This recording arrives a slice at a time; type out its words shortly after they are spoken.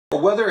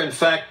whether in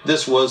fact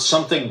this was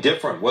something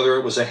different, whether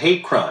it was a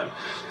hate crime.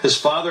 His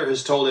father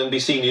has told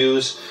NBC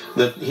News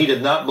that he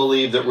did not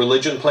believe that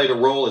religion played a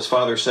role. His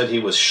father said he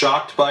was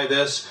shocked by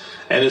this.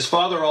 And his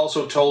father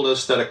also told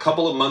us that a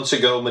couple of months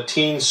ago,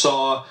 Mateen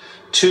saw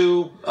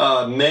two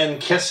men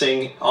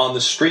kissing on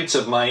the streets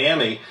of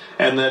Miami,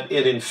 and that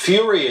it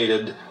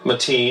infuriated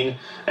Mateen,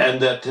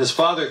 and that his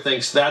father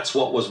thinks that's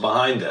what was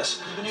behind this.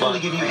 Been able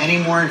to give you any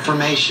more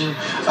information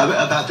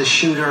about the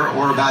shooter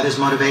or about his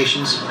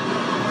motivations?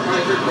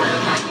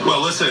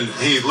 Well, listen,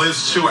 he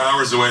lives 2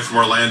 hours away from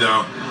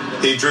Orlando.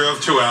 He drove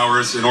 2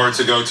 hours in order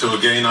to go to a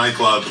gay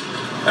nightclub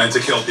and to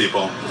kill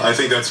people. I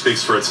think that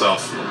speaks for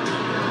itself.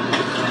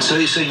 So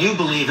you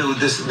believe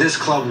this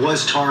club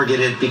was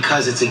targeted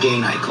because it's a gay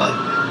nightclub?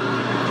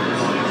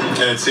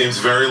 It seems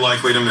very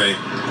likely to me.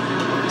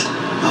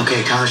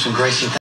 Okay, Congressman Grayson.